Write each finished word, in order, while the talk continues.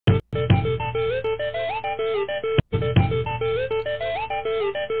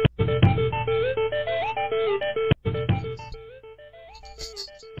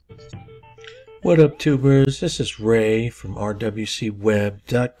What up, tubers? This is Ray from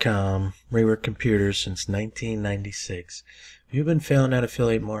rwcweb.com, Raywork Computers since 1996. If you've been failing at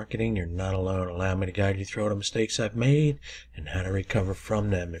affiliate marketing, you're not alone. Allow me to guide you through all the mistakes I've made and how to recover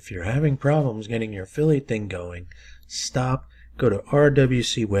from them. If you're having problems getting your affiliate thing going, stop, go to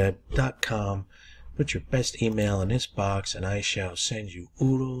rwcweb.com, put your best email in this box, and I shall send you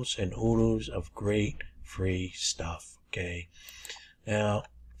oodles and oodles of great free stuff, okay? Now,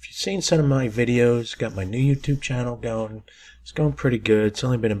 if you've seen some of my videos, got my new YouTube channel going. It's going pretty good. It's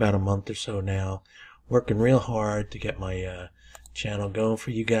only been about a month or so now. Working real hard to get my channel going for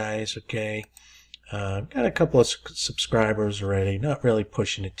you guys, okay? Got a couple of subscribers already. Not really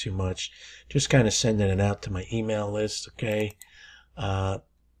pushing it too much. Just kind of sending it out to my email list, okay?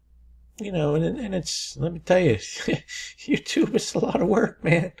 You know, and it's, let me tell you, YouTube is a lot of work,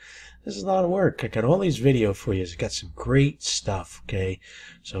 man. This is a lot of work. I got all these videos for you. It's got some great stuff, okay?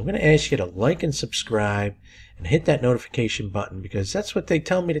 So I'm going to ask you to like and subscribe and hit that notification button because that's what they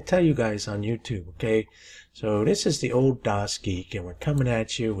tell me to tell you guys on YouTube, okay? So this is the old DOS Geek, and we're coming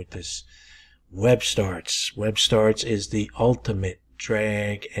at you with this Webstarts. Webstarts is the ultimate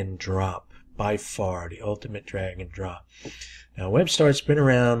drag and drop, by far, the ultimate drag and drop. Now, Webstarts been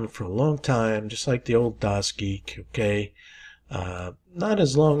around for a long time, just like the old DOS Geek, okay? Not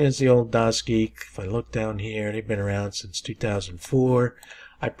as long as the old DOS Geek. If I look down here, they've been around since 2004.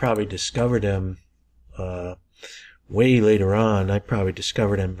 I probably discovered them way later on. I probably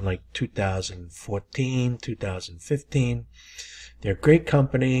discovered them in like 2014, 2015. They're a great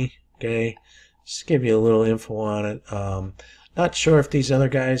company, okay? Just give you a little info on it. Not sure if these other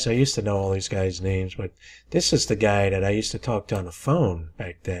guys, I used to know all these guys' names, but this is the guy that I used to talk to on the phone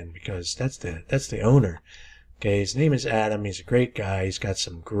back then because that's the owner. Okay, his name is Adam. He's a great guy. He's got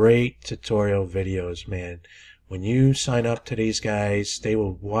some great tutorial videos, man. When you sign up to these guys, they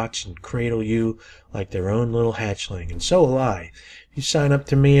will watch and cradle you like their own little hatchling. And so will I. If you sign up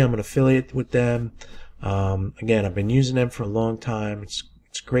to me, I'm an affiliate with them. Again, I've been using them for a long time. It's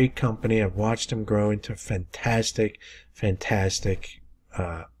a great company. I've watched them grow into a fantastic,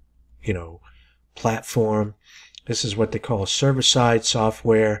 you know, platform. This is what they call server-side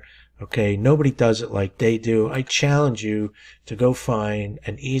software. Okay, nobody does it like they do. I challenge you to go find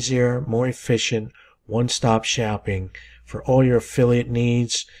an easier, more efficient, one-stop shopping for all your affiliate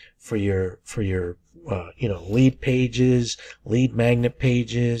needs, for your you know, lead pages, lead magnet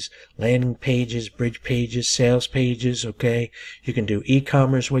pages, landing pages, bridge pages, sales pages, okay? You can do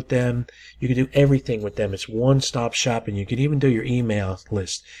e-commerce with them. You can do everything with them. It's one-stop shopping. You can even do your email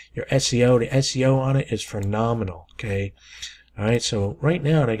list, your SEO. The SEO on it is phenomenal, okay? All right, so right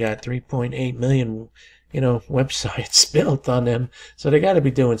now they got 3.8 million, you know, websites built on them, so they got to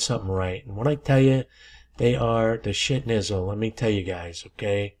be doing something right. And when I tell you, they are the shit nizzle. Let me tell you guys,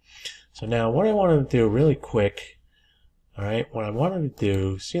 okay? So now, what I wanted to do really quick, all right, what I wanted to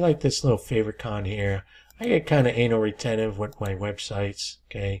do, see like this little Favicon here. I get kind of anal retentive with my websites,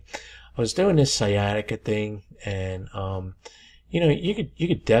 okay? I was doing this sciatica thing, and you know, you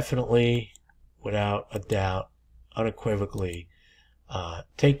could definitely, without a doubt, unequivocally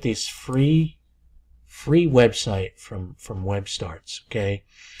take this free website from Webstarts, okay,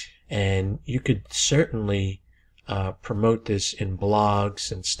 and you could certainly promote this in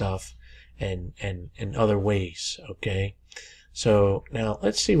blogs and stuff and other ways, okay? So now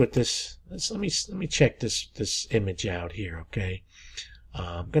let's see what this, let me check this image out here, okay?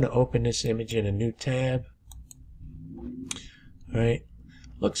 I'm going to open this image in a new tab. All right,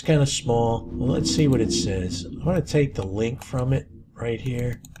 looks kind of small. Well, let's see what it says. I'm going to take the link from it right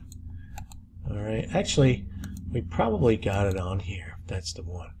here. All right, actually, we probably got it on here. That's the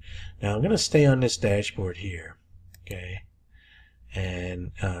one. Now I'm going to stay on this dashboard here, okay?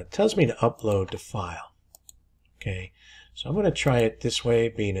 And it tells me to upload the file, okay? So I'm going to try it this way,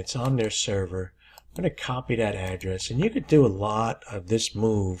 being it's on their server. I'm going to copy that address, and you could do a lot of this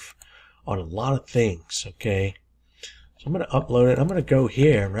move on a lot of things, okay? So I'm going to upload it. I'm going to go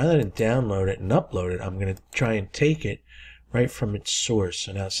here. Rather than download it and upload it, I'm going to try and take it right from its source.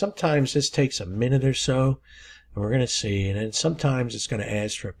 So now sometimes this takes a minute or so, and we're going to see. And then sometimes it's going to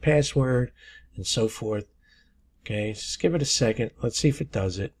ask for a password and so forth. Okay, just give it a second. Let's see if it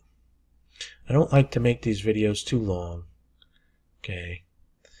does it. I don't like to make these videos too long. Okay.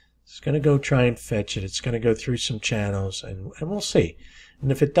 It's going to go try and fetch it. It's going to go through some channels, and we'll see.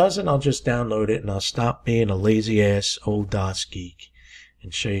 And if it doesn't, I'll just download it, and I'll stop being a lazy-ass old DOS geek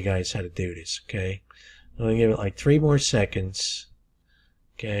and show you guys how to do this, okay? I'm going to give it like 3 more seconds,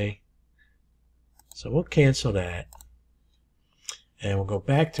 okay? So we'll cancel that, and we'll go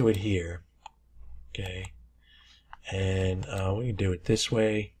back to it here, okay? And we can do it this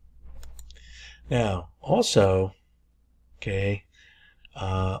way. Now, also, okay,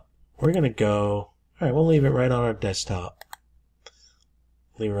 we're going to go, all right, we'll leave it right on our desktop.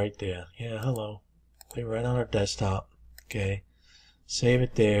 Leave it right there. Yeah, hello. Leave it right on our desktop. Okay. Save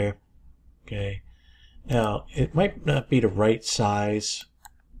it there. Okay. Now, it might not be the right size,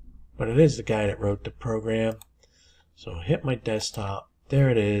 but it is the guy that wrote the program. So hit my desktop. There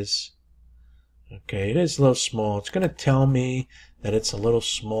it is. Okay, it is a little small. It's going to tell me that it's a little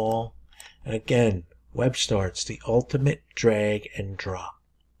small. And again, Webstarts, the ultimate drag and drop.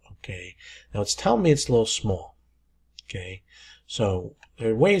 Okay, now it's telling me it's a little small. Okay, so there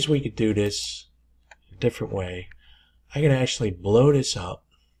are ways we could do this a different way. I can actually blow this up.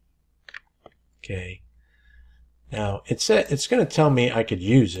 Okay, now it's going to tell me I could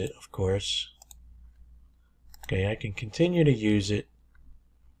use it, of course. Okay, I can continue to use it,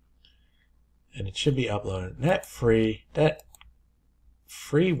 and it should be uploaded. That free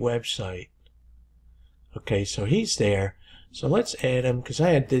website. Okay, so he's there. So let's add him, because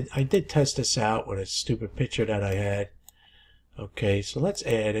I did test this out with a stupid picture that I had. Okay, so let's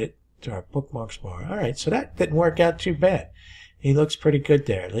add it to our bookmarks bar. All right, so that didn't work out too bad. He looks pretty good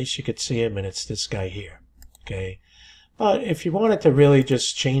there. At least you could see him, and it's this guy here. Okay, but if you wanted to really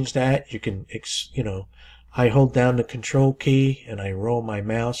just change that, you can, I hold down the control key and I roll my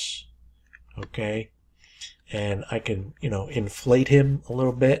mouse. Okay, and I can, inflate him a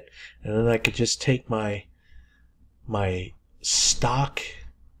little bit, and then I could just take my stock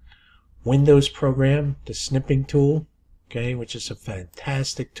Windows program, the snipping tool, okay, which is a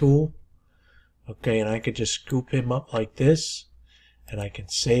fantastic tool. Okay, and I could just scoop him up like this, and I can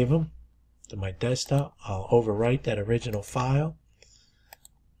save him to my desktop. I'll overwrite that original file.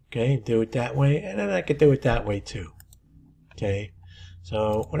 Okay, do it that way, and then I could do it that way too. Okay,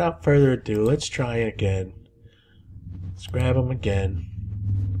 so without further ado, let's try it again. Let's grab them again.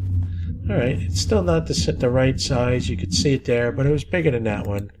 Alright, it's still not the right size. You could see it there, but it was bigger than that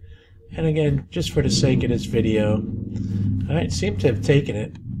one. And again, just for the sake of this video. Alright, seemed to have taken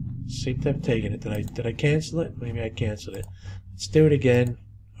it. Did I cancel it? Maybe I canceled it. Let's do it again.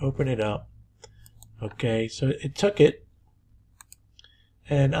 Open it up. Okay, so it took it.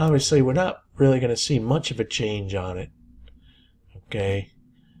 And obviously we're not really going to see much of a change on it. Okay,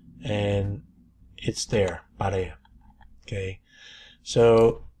 and it's there. Bada. Okay,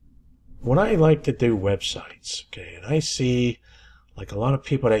 so when I like to do websites, okay, and I see like a lot of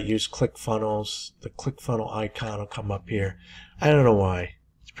people that use ClickFunnels, the ClickFunnel icon will come up here. I don't know why.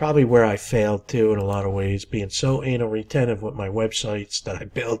 It's probably where I failed too in a lot of ways, being so anal retentive with my websites that I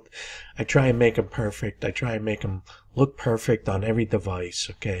build. I try and make them perfect. I try and make them look perfect on every device,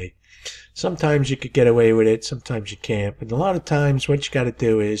 okay? Sometimes you could get away with it, sometimes you can't. But a lot of times what you got to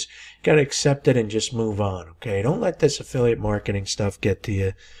do is you got to accept it and just move on, okay? Don't let this affiliate marketing stuff get to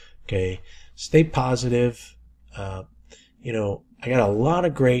you, okay? Stay positive. I got a lot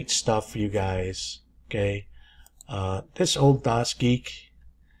of great stuff for you guys, okay? This old DOS Geek,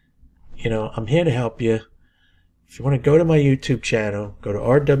 I'm here to help you. If you want to go to my YouTube channel, go to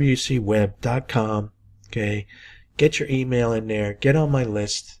rwcweb.com, okay? Get your email in there. Get on my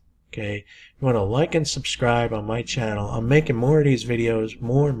list. Okay, you want to like and subscribe on my channel. I'm making more of these videos,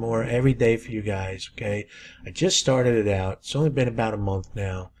 more and more every day for you guys. Okay, I just started it out. It's only been about a month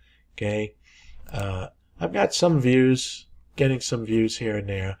now. Okay, I've got some views, getting some views here and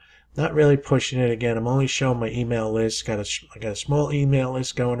there. Not really pushing it. Again, I'm only showing my email list. I got a small email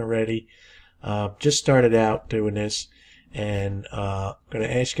list going already. Just started out doing this, and I'm going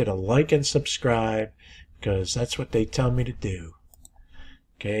to ask you to like and subscribe because that's what they tell me to do.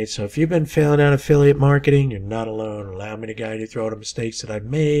 Okay, so if you've been failing at affiliate marketing, you're not alone. Allow me to guide you through all the mistakes that I've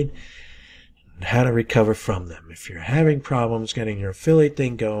made and how to recover from them. If you're having problems getting your affiliate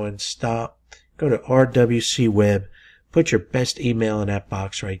thing going, stop. Go to RWC Web. Put your best email in that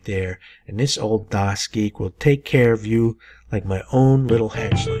box right there. And this old DOS Geek will take care of you like my own little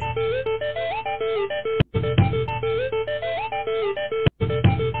hatchling.